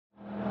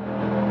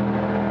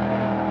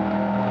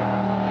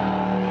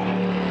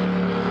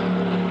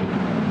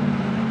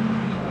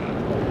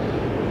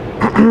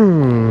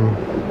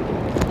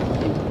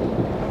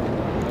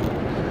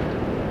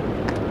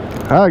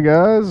Hi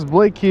guys,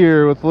 Blake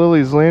here with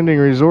Lilleys Landing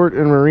Resort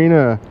and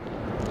Marina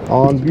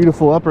on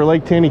beautiful Upper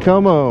Lake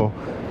Taneycomo.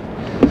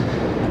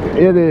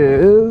 It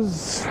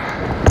is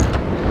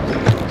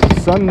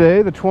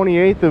Sunday the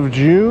 28th of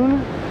June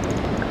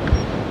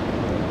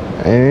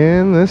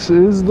and this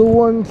is the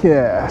one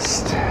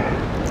cast.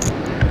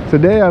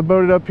 Today I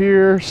boated up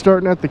here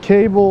starting at the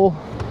cable.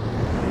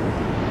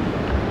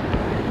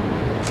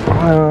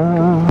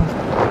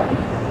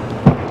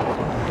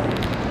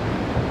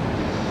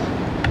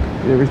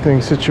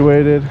 Everything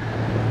situated.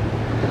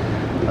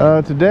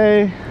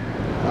 Today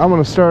I'm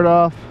going to start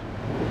off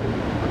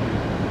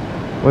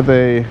with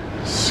a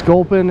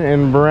sculpin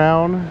and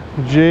brown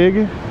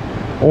jig,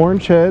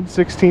 orange head,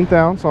 16th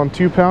ounce on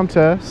 2-pound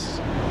tests.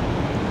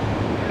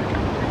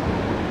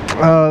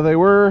 They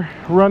were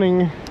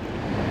running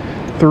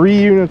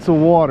 3 units of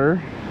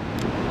water,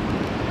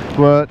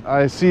 but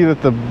I see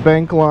that the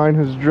bank line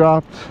has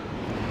dropped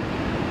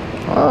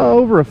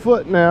over a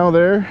foot now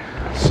there,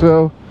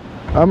 so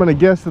I'm gonna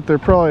guess that they're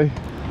probably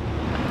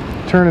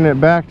turning it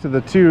back to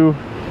the two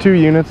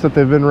units that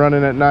they've been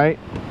running at night.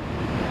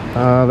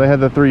 They had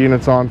the 3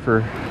 units on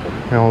for,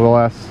 the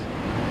last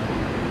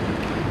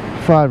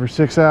 5 or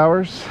 6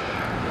 hours.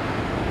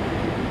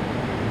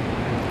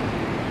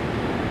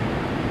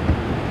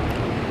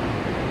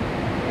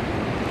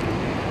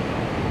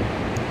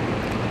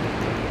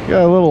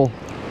 Got a little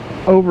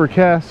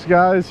overcast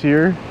skies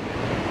here.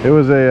 It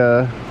was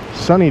a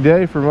sunny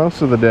day for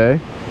most of the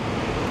day.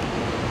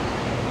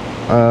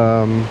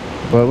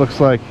 But it looks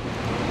like,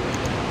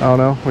 I don't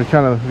know,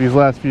 these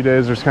last few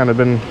days there's kind of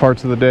been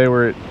parts of the day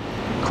where it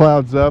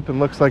clouds up and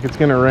looks like it's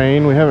gonna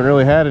rain. We haven't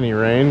really had any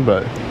rain,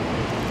 but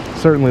it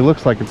certainly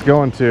looks like it's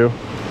going to.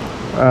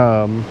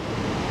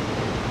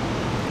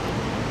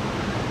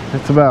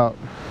 It's about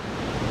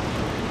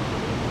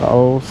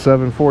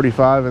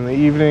 7:45 in the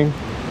evening.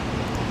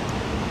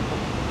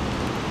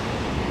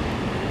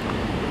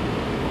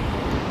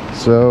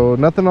 So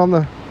nothing on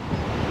the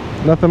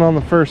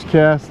first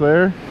cast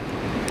there.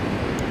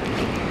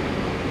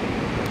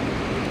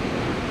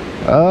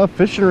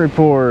 Fishing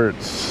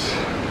reports.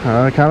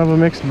 Kind of a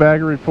mixed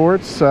bag of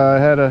reports. I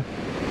had a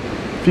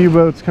few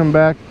boats come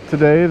back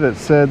today that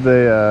said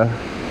they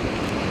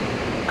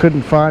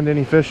couldn't find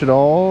any fish at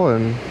all,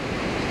 and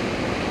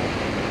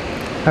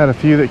had a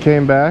few that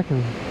came back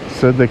and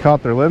said they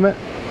caught their limit.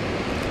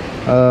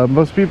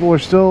 Most people are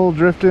still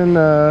drifting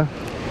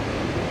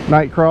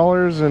night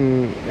crawlers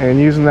and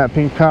using that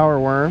pink power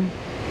worm.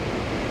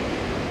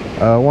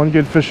 One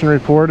good fishing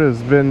report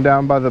has been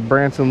down by the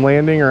Branson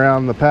Landing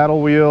around the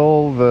paddle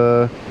wheel,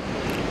 the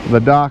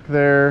dock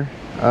there,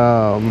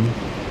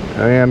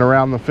 and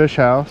around the fish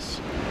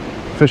house,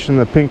 fishing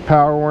the pink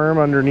power worm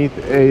underneath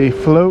a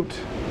float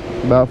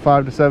about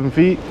 5 to 7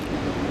 feet.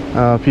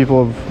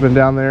 People have been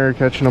down there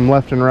catching them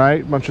left and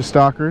right, a bunch of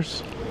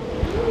stalkers.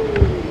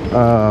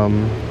 So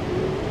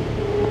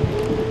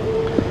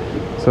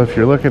if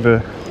you're looking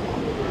to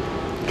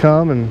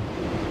come and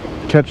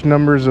catch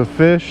numbers of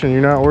fish and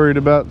you're not worried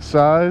about the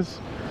size,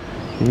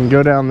 you can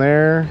go down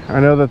there. I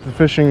know that the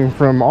fishing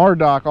from our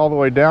dock all the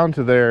way down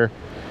to there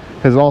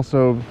has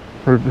also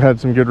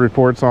had some good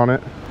reports on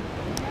it.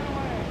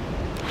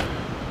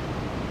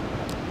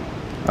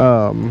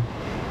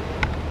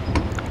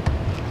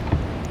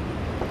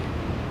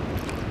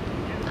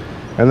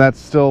 And that's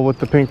still with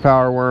the pink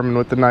power worm and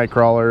with the night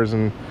crawlers,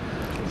 and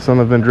some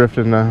have been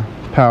drifting the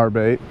power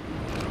bait.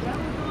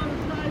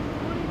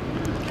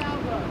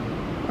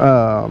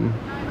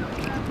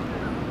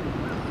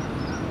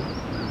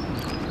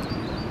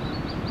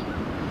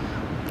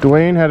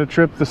 Dwayne had a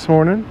trip this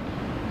morning.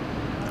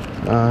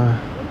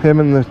 Him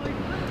and the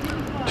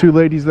 2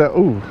 ladies that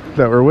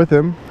were with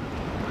him,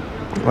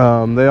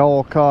 they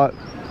all caught,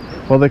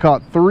 they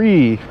caught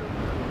 3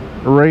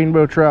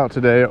 rainbow trout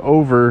today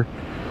over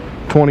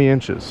 20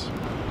 inches.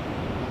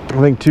 I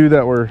think 2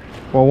 that were,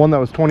 one that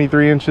was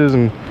 23 inches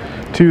and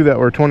 2 that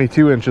were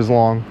 22 inches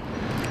long.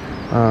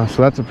 So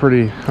that's a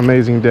pretty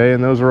amazing day,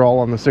 and those were all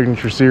on the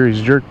Signature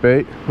Series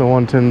jerkbait, the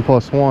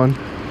 110+1.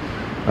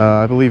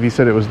 I believe he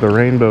said it was the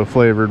rainbow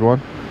flavored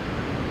one,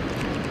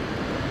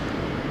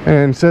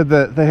 and said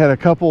that they had a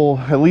couple,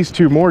 at least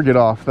 2 more get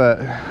off that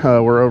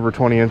were over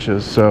 20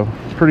 inches. So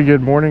pretty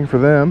good morning for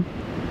them.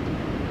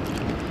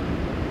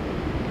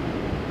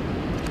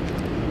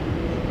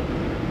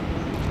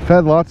 I've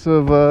had lots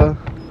of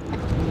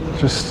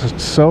just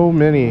so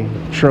many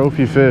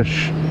trophy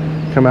fish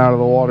come out of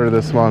the water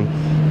this month.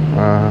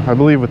 I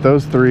believe with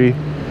those 3,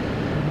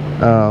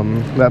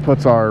 that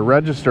puts our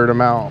registered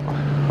amount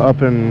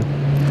up in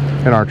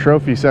our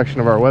trophy section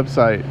of our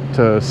website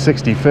to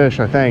 60 fish,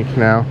 I think,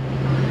 now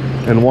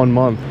in 1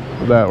 month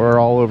that were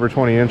all over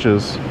 20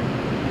 inches.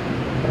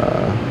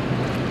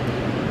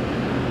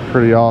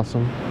 Pretty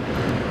awesome.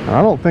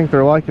 I don't think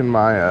they're liking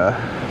my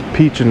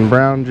peach and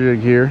brown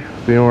jig here,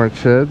 the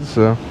orange head,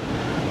 so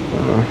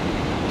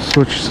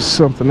switch to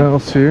something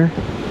else here.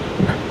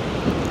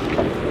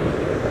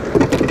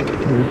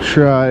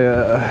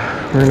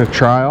 We're gonna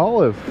try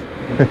olive.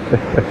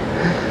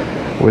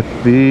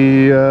 with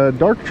the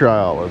dark tree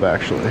olive,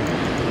 actually.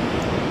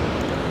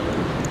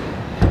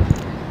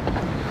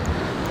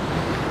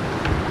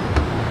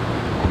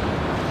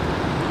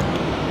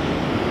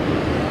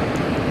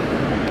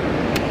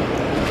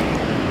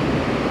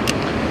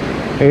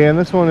 And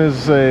this one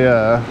is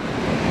a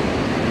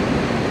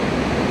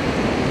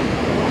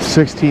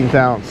 16th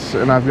ounce,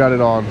 and I've got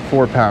it on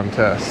 4-pound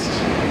test.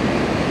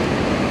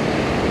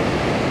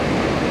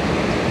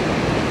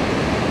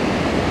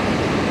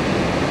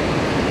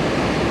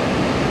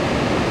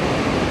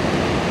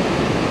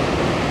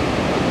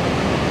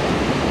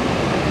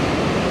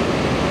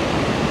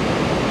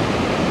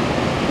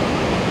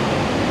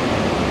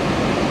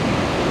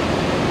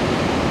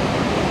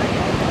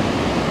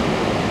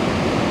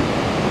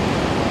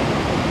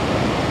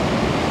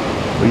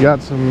 We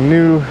got some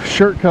new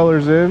shirt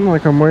colors in,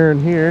 like I'm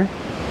wearing here.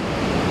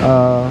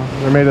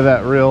 They're made of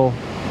that real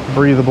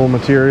breathable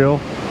material.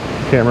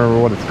 Can't remember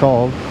what it's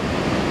called.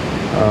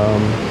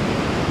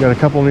 Got a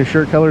couple new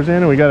shirt colors in,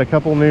 and we got a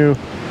couple new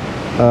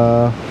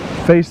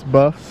face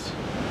buffs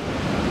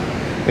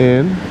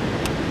in.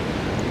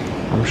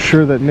 I'm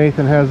sure that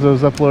Nathan has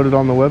those uploaded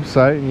on the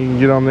website, and you can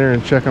get on there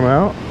and check them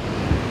out.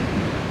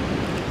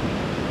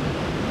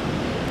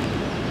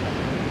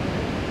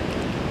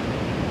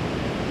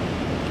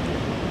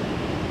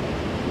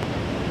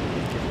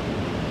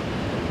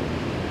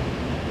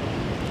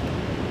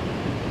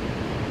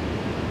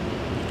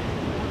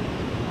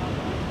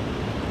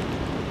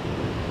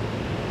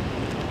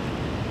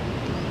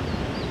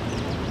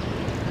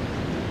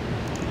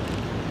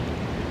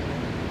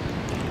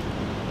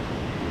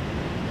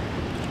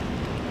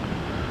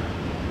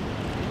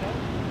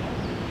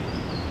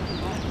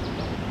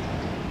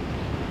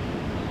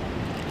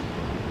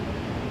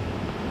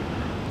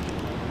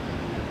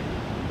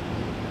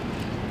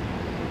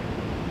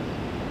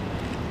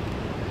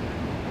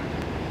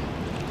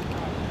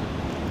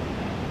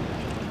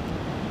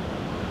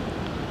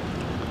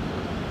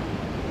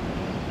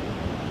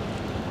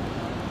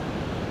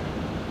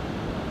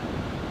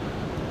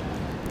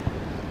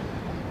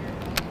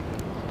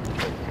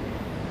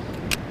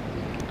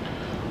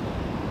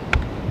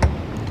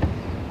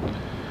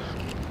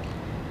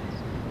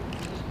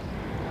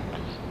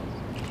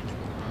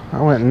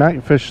 I went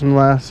night fishing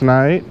last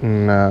night,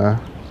 and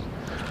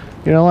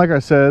you know, like I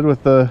said,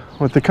 with the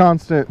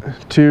constant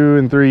 2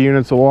 and 3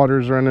 units of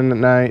waters running at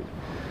night,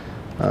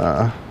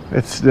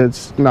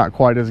 it's not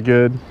quite as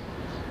good,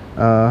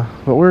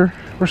 but we're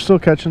still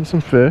catching some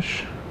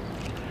fish,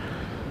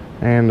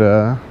 and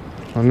the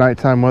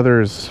nighttime weather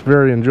is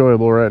very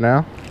enjoyable right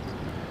now.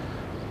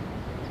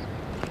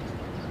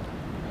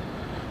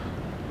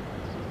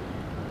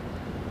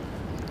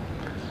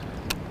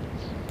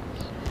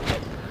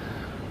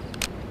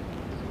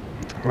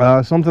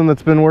 Something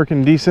that's been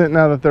working decent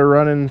now that they're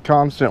running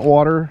constant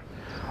water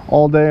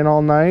all day and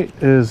all night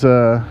is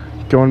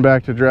going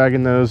back to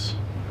dragging those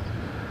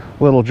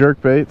little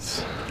jerk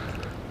baits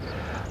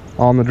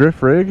on the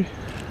drift rig.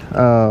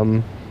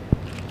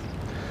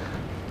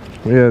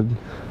 We had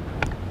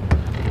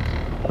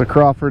the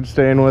Crawford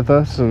staying with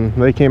us, and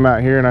they came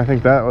out here, and I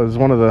think that was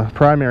one of the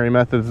primary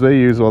methods they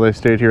used while they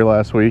stayed here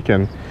last week,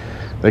 and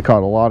they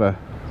caught a lot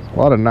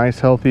of nice,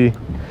 healthy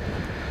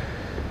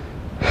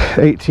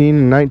 18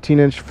 and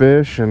 19-inch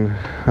fish. And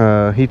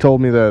he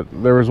told me that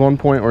there was one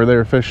point where they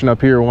were fishing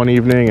up here one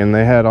evening, and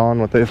they had on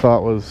what they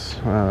thought was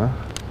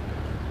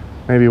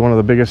maybe one of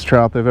the biggest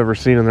trout they've ever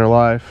seen in their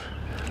life,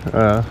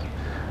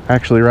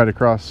 actually right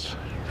across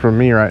from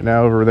me right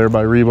now over there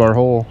by Rebar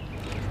Hole.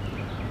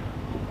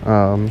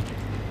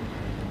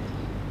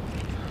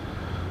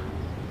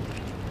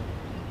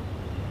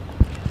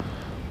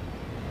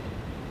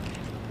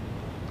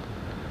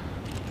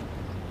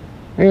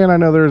 And I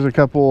know there's a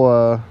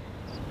couple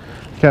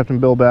Captain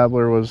Bill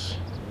Babbler was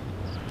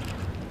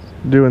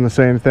doing the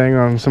same thing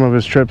on some of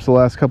his trips the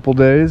last couple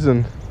days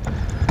and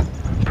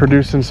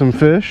producing some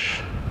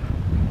fish.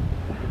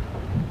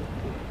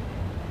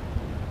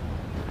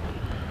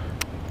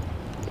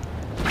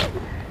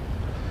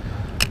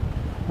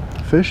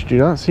 Fish do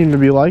not seem to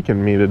be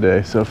liking me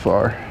today so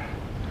far.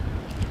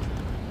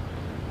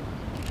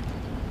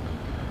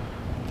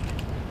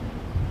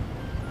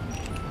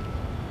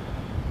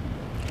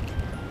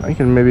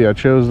 Thinking maybe I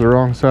chose the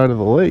wrong side of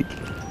the lake.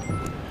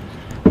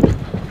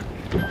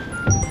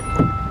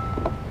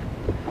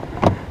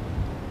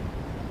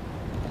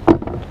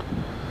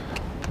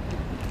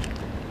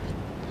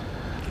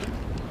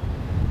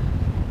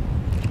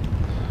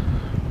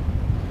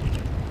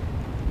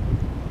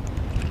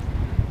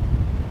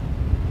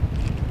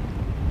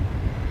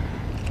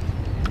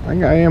 I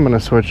think I am going to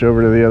switch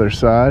over to the other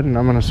side, and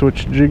I'm going to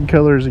switch jig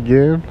colors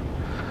again.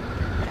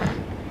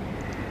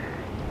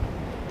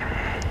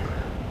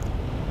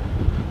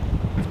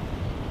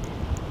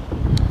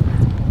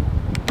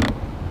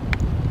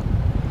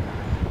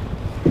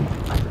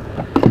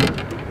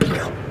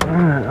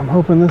 Alright, I'm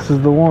hoping this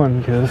is the one,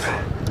 because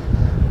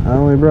I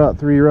only brought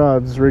 3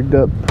 rods rigged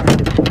up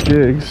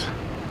jigs.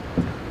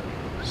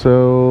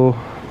 So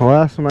the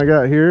last one I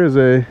got here is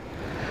a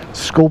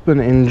sculpin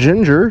and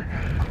ginger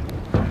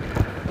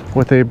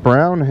with a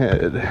brown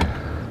head.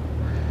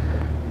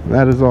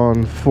 That is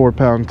on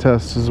 4-pound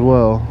test as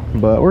well.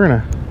 But we're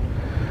gonna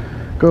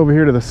go over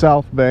here to the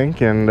south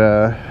bank and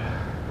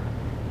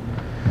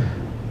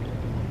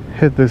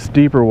hit this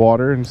deeper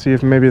water and see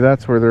if maybe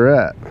that's where they're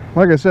at.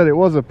 Like I said, it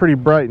was a pretty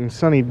bright and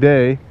sunny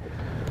day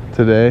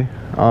today.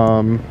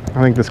 I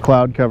think this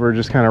cloud cover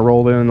just kind of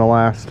rolled in the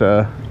last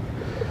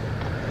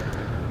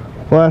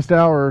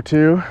hour or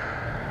two,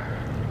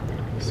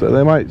 so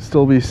they might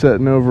still be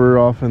setting over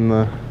off in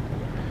the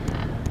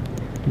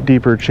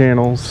deeper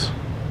channels.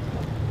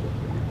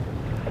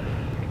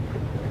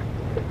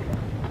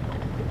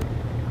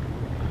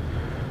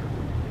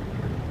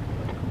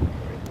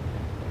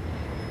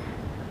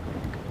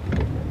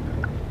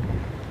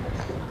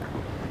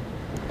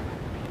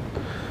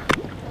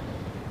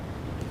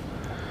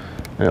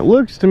 And it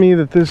looks to me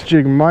that this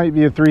jig might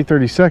be a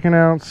 3/32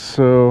 ounce,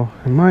 so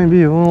it might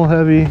be a little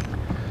heavy.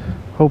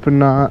 Hoping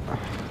not.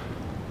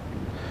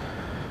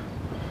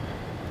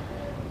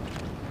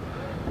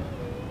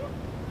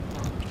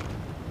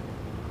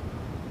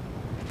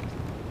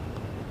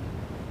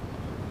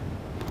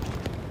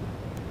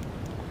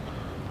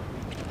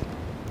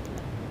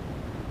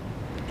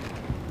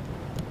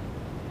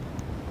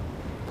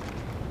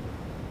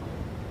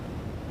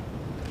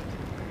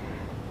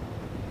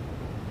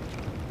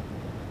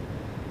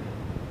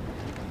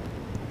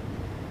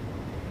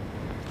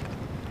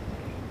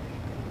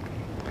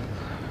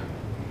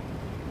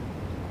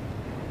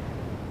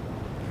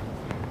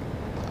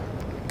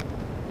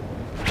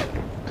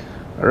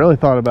 I really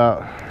thought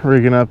about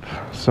rigging up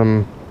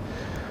some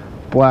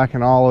black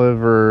and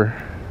olive, or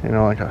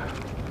like a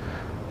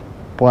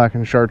black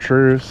and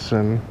chartreuse,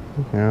 and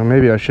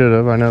maybe I should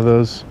have. I know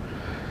those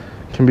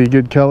can be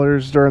good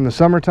colors during the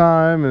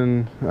summertime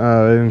and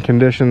in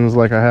conditions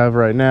like I have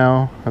right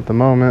now at the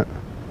moment.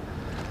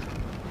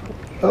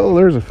 Oh,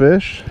 there's a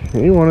fish.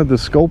 He wanted the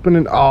sculpin,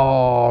 and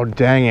oh,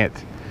 dang it.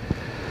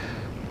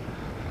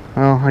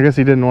 Well, I guess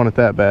he didn't want it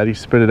that bad. He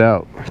spit it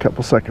out a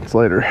couple seconds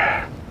later.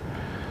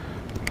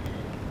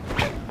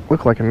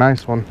 Looked like a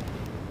nice one.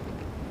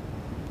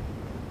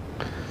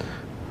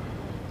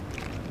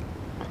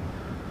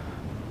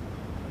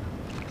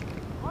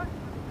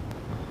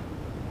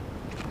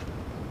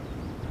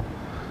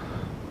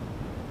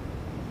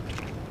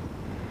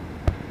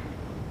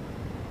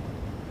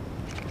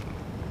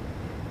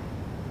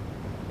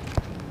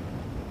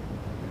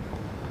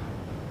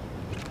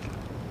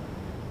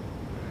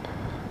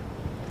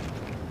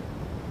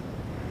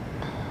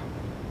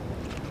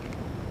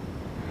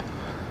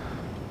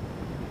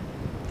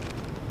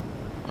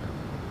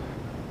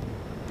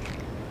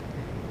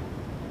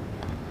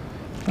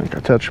 I think I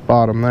touched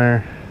bottom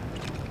there.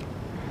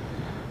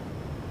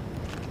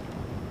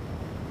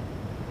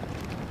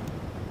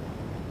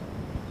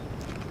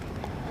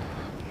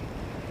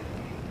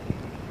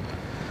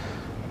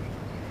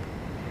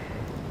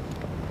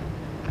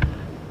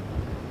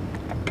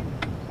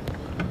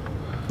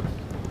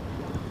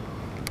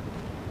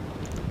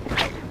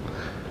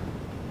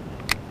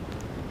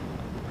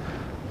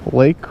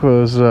 Lake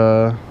was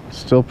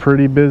still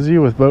pretty busy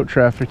with boat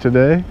traffic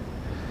today.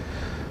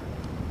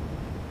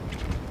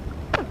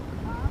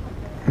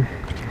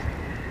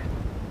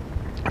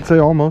 I'd say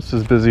almost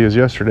as busy as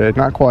yesterday,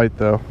 not quite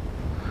though.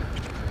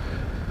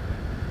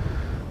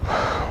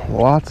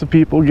 Lots of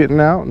people getting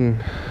out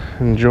and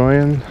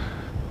enjoying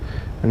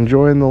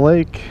the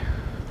lake.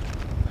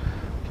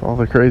 All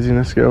the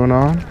craziness going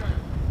on.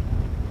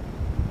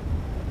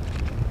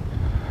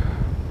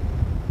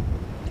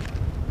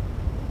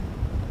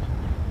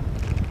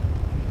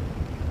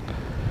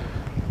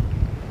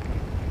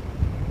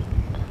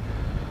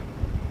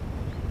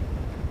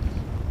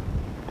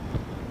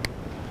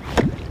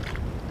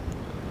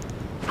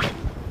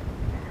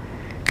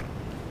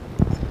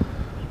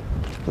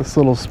 This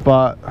little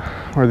spot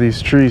where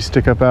these trees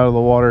stick up out of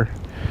the water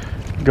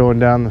going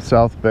down the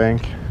south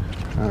bank,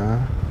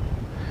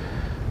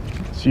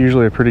 it's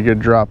usually a pretty good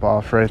drop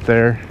off right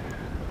there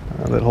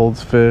that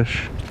holds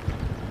fish.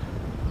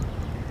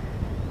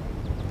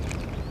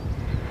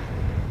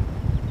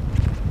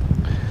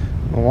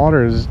 The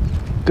water is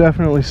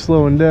definitely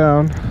slowing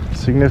down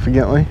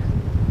significantly.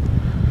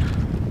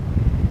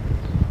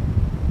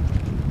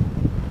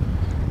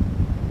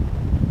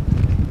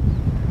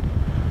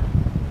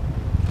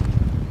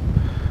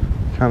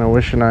 Kind of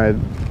wishing I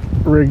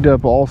had rigged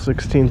up all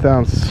 16th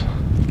ounce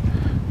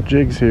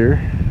jigs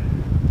here.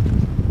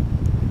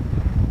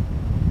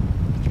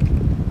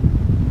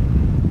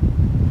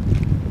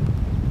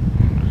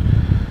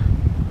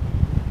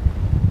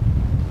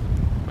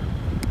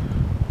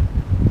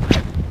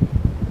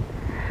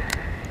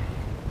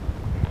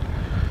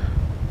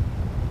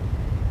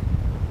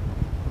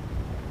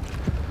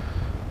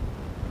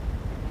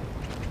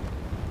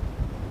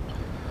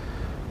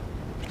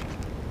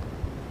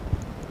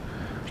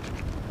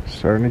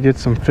 Starting to get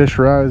some fish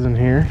rising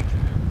here.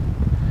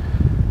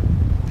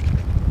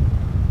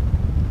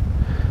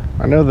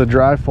 I know the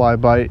dry fly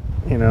bite,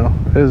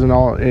 isn't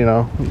all,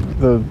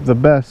 the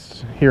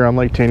best here on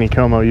Lake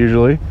Taneycomo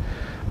usually,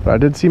 But I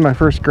did see my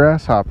first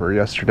grasshopper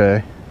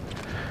yesterday,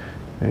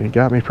 and it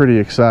got me pretty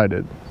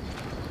excited.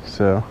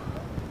 So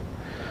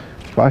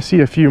if I see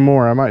a few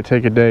more, I might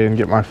take a day and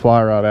get my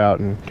fly rod out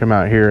and come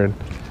out here and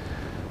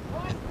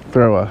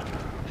throw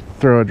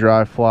a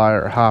dry fly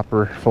or a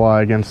hopper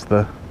fly against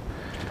the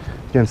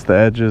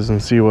edges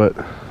and see what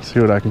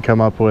I can come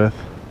up with.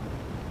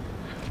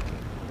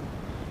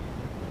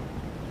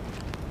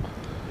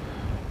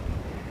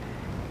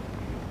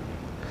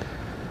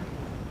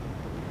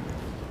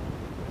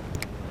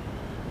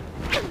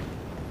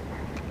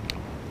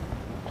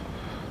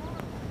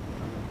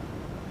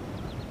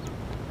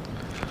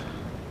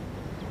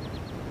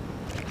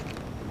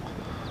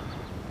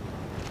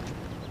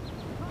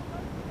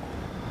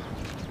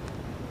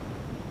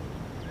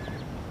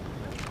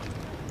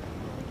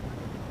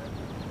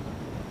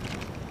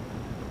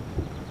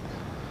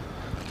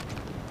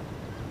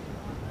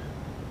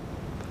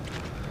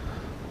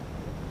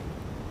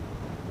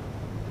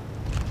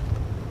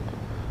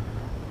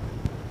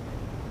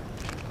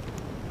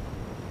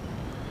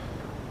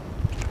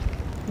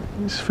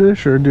 These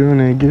fish are doing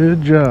a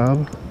good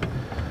job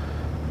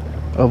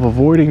of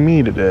avoiding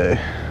me today.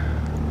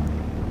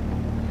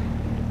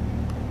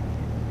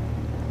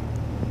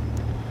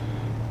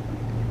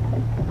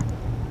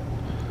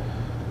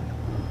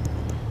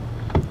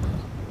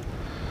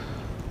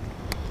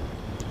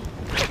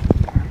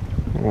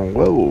 Oh,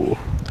 whoa.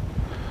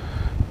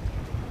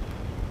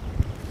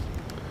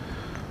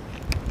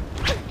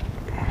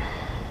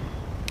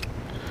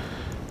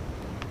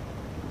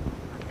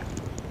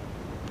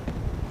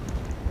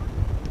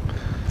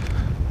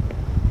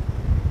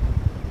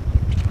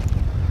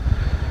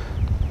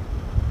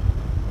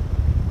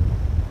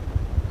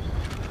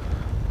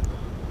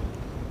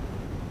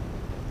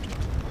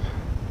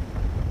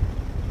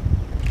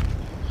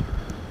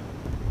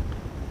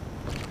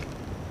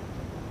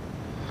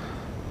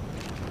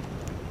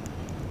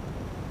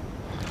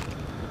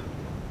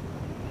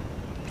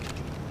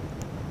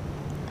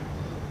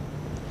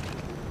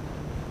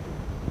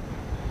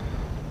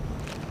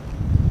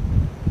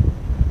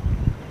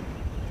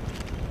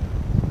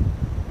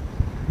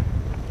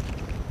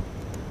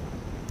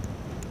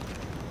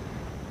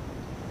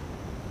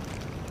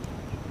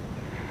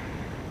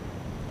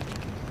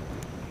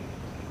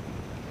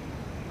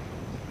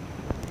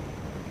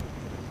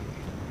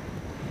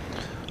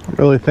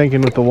 I'm really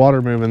thinking with the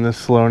water moving this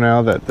slow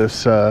now that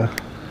this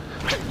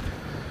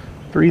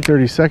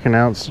 3/32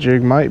 ounce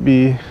jig might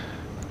be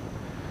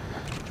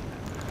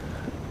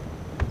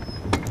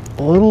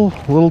a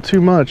little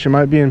too much. It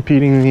might be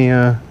impeding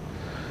the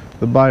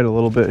bite a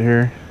little bit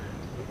here.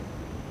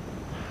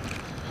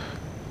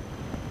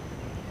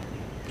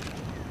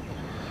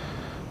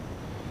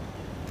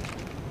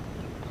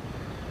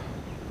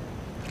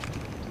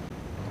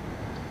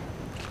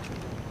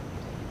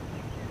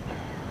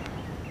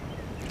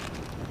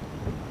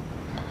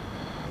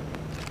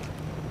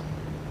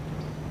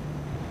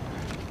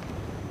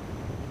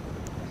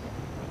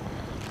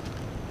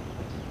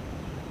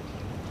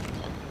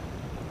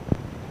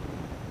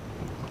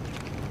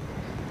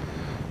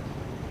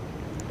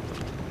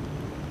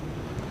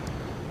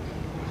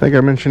 I think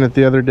I mentioned it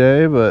the other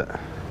day, but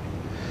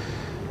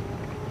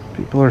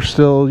people are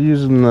still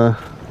using the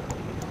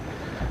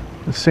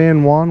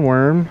San Juan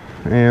worm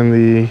and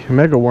the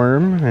mega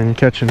worm and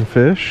catching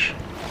fish.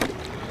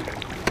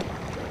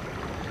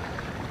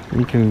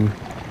 You can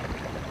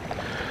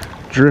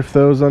drift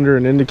those under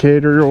an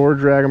indicator or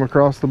drag them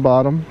across the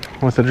bottom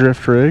with a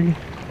drift rig.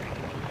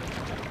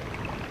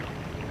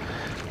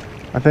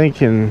 I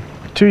think in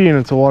 2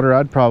 units of water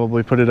I'd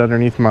probably put it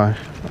underneath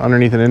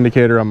an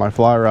indicator on my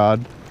fly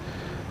rod.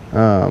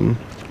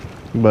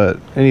 But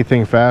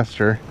anything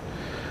faster,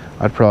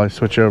 I'd probably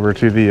switch over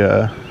to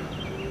the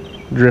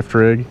drift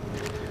rig.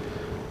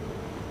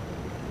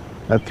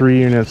 At 3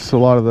 units, a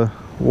lot of the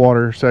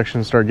water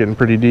sections start getting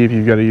pretty deep.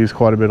 You've got to use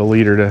quite a bit of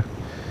leader to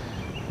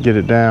get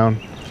it down.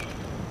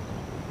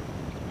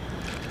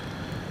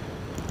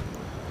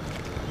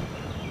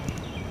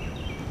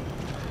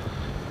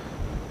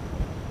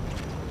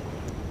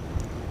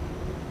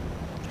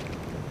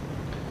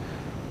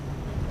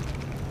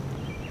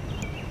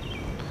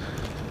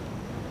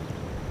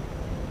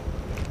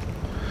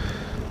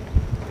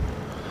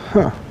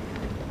 Huh.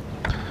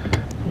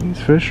 These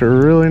fish are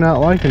really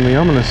not liking me.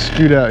 I'm gonna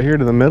scoot out here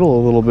to the middle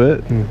a little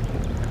bit and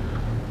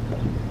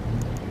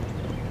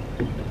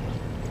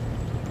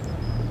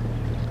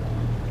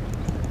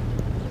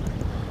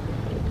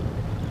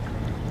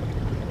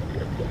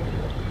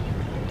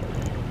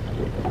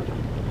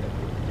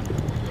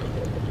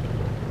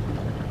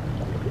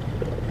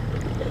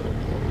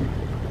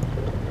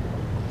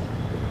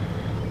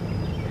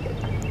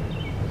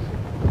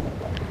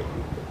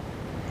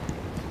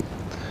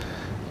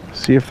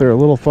see if they're a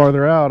little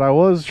farther out. I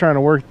was trying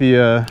to work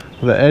the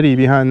eddy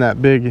behind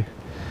that big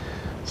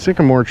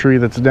sycamore tree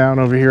that's down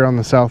over here on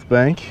the south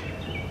bank.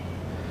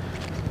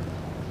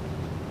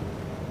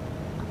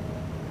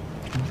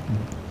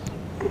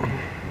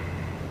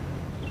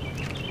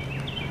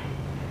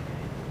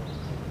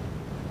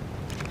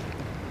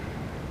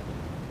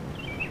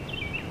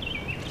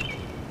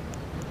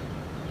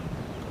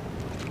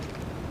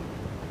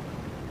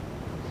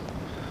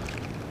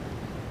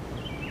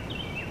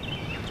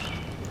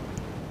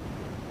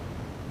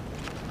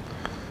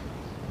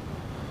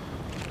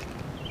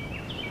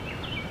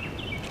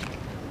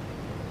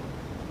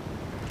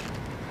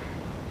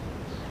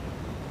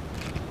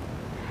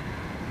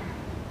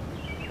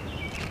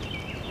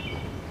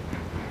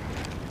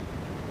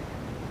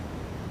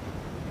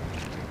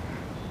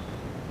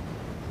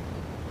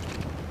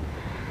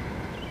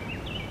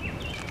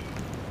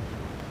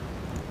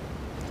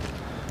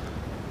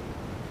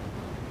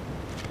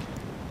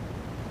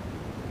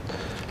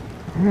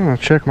 I'm gonna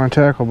check my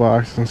tackle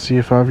box and see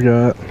if I've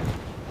got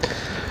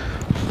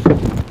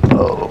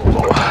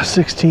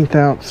 16th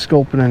ounce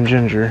sculpin and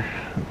ginger.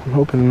 I'm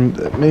hoping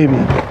that maybe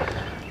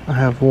I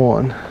have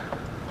one.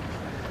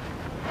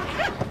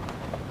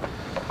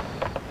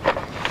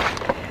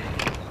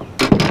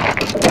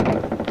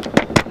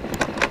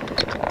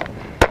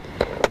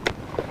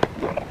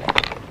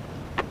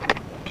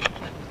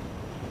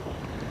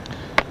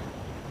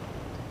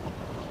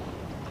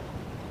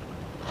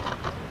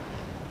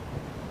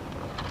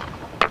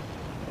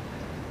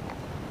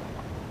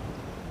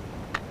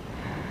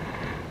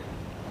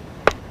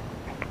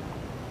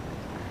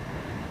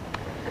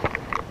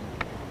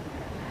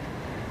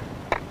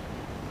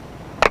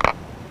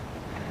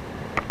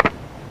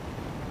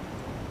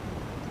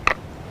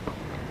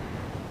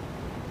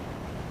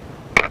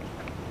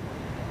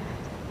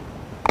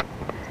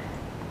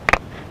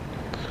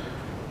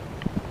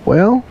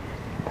 Well,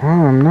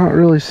 I'm not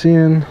really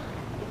seeing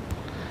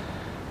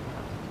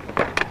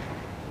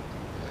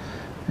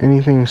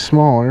anything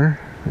smaller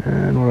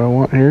and what I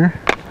want here.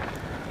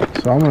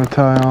 So I'm going to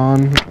tie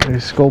on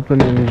a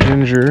sculpin and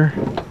ginger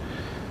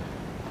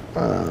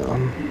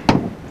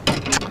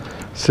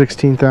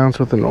 16th ounce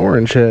with an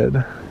orange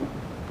head.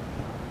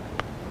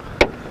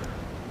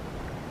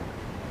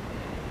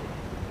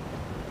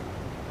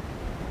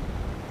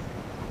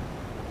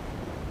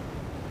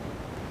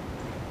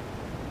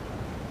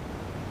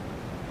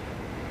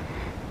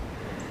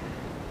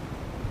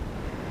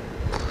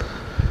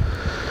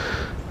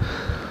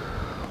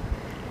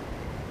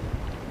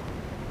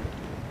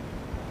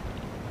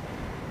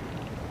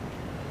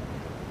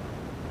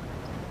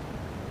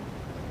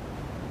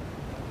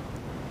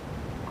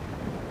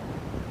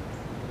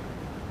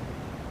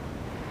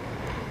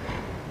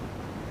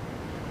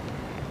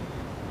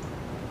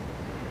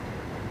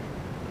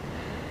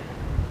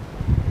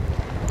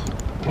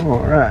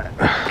 Alright,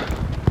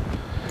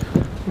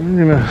 I'm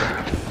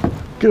gonna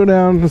go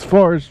down as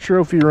far as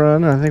trophy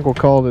run. I think we'll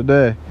call it a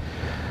day.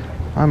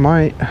 I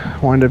might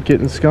wind up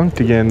getting skunked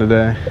again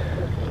today.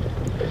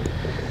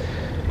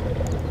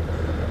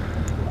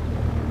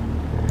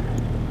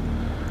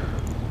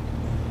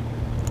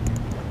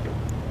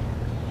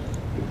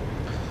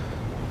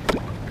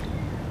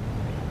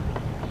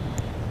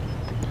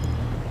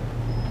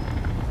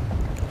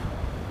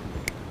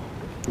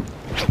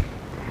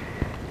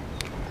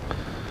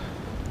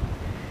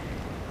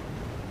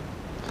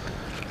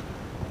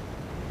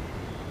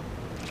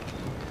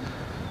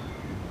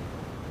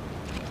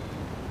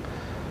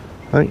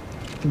 I think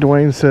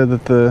Dwayne said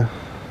that the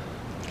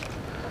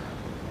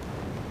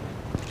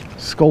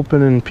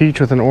sculpin and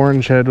peach with an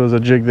orange head was a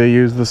jig they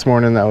used this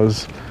morning that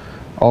was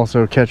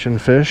also catching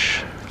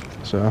fish.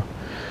 So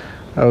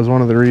that was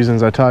one of the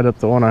reasons I tied up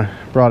the one I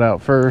brought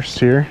out first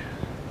here.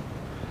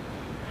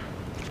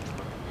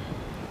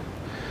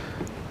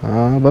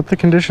 But the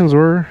conditions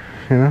were,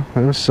 you know,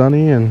 it was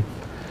sunny, and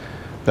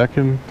that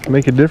can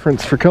make a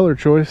difference for color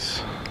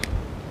choice.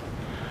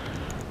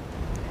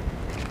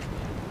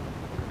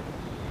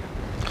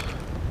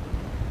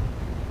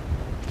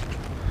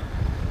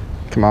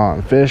 Come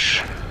on,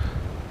 fish.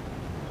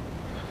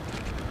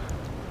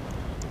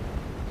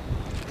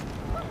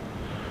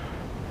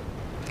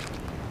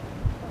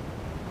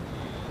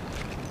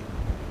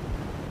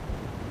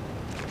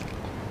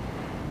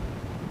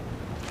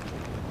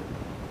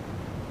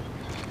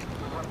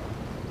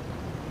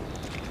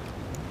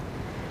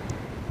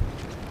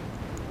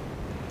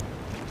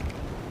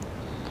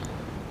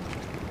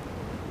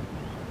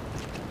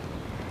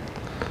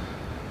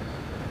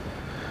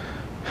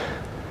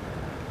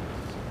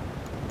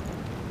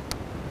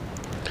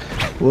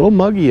 A little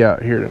muggy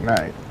out here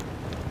tonight.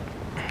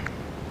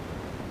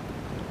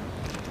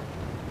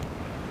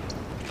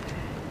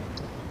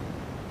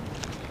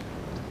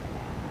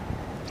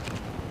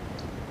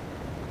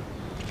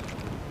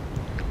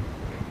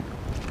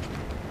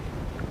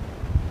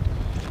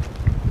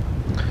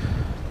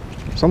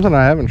 Something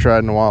I haven't tried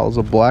in a while is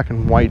a black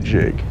and white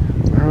jig.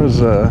 There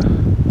was a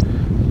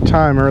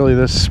time early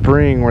this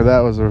spring where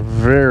that was a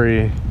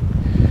very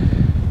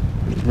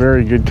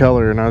good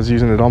color, and I was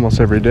using it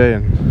almost every day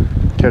and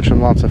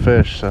catching lots of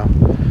fish. So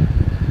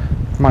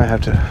might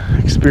have to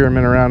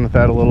experiment around with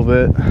that a little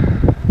bit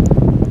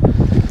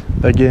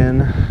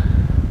again.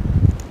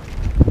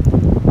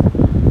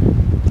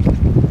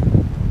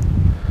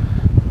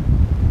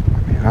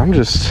 I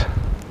mean,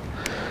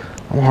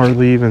 I'm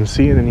hardly even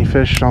seeing any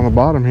fish on the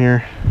bottom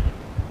here.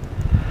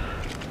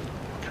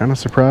 Kind of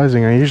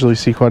surprising. I usually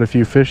see quite a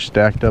few fish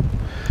stacked up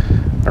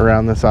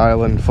around this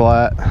island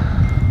flat.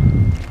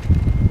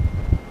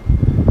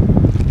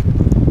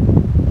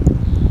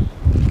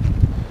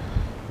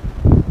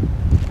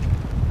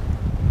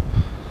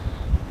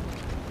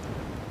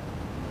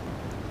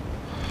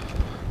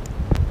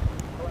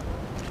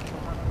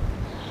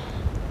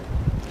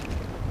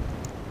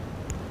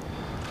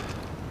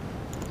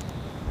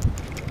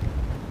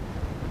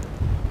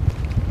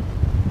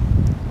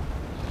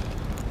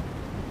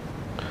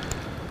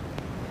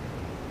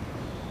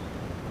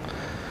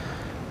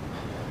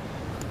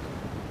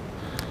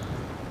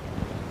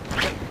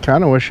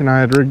 Kind of wishing I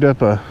had rigged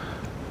up a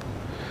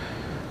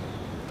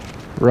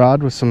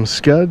rod with some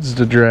scuds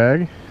to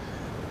drag.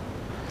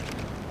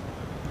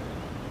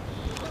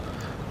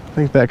 I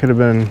think that could have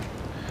been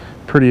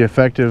pretty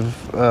effective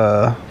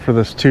for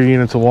this 2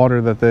 units of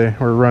water that they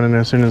were running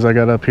as soon as I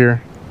got up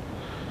here.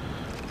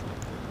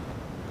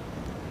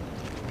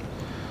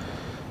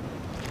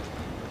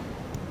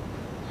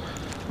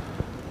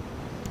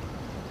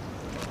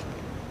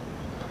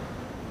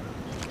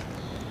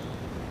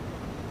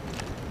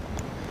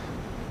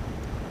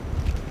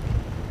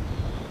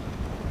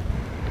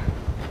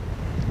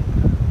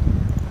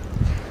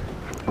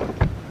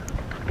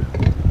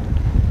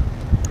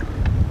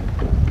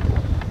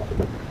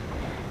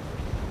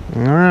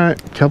 Alright,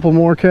 couple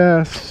more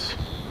casts.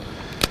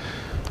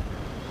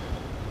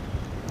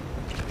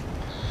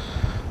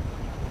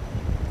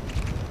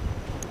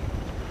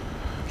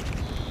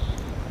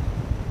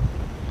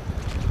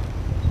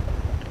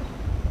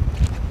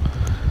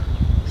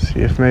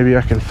 See if maybe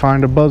I can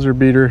find a buzzer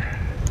beater.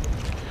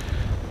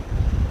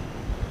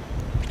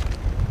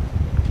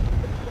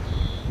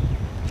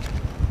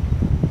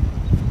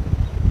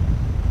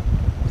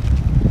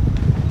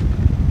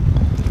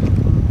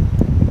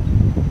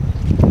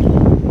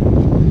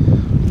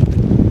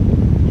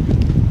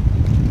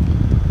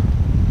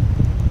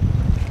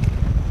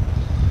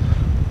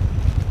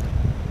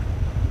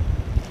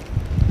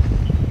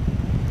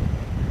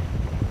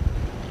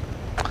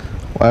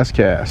 Last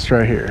cast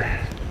right here.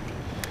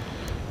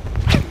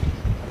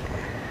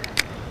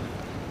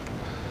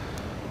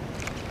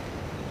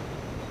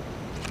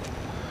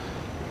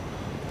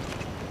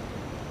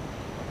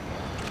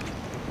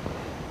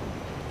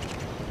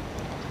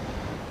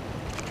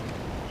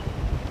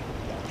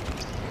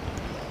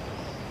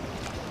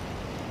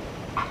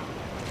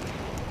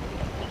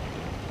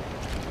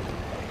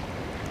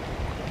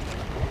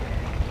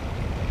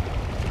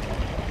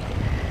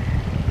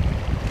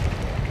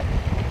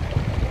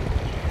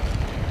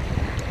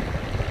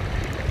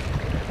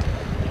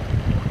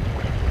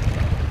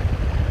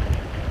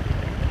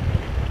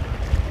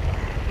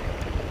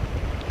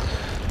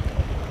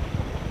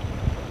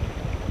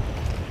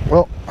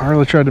 Well, I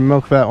really tried to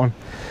milk that one.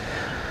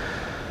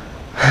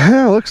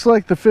 Looks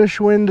like the fish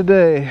win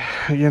today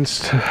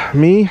against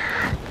me.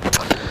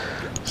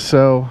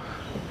 So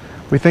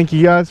we thank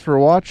you guys for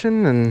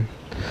watching, and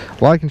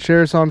like and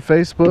share us on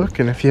Facebook.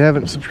 And if you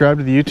haven't subscribed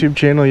to the YouTube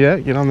channel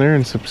yet, get on there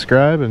and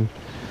subscribe and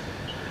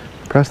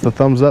press the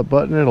thumbs up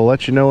button. It'll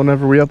let you know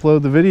whenever we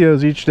upload the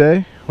videos each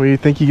day. We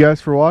thank you guys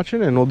for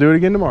watching, and we'll do it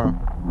again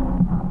tomorrow.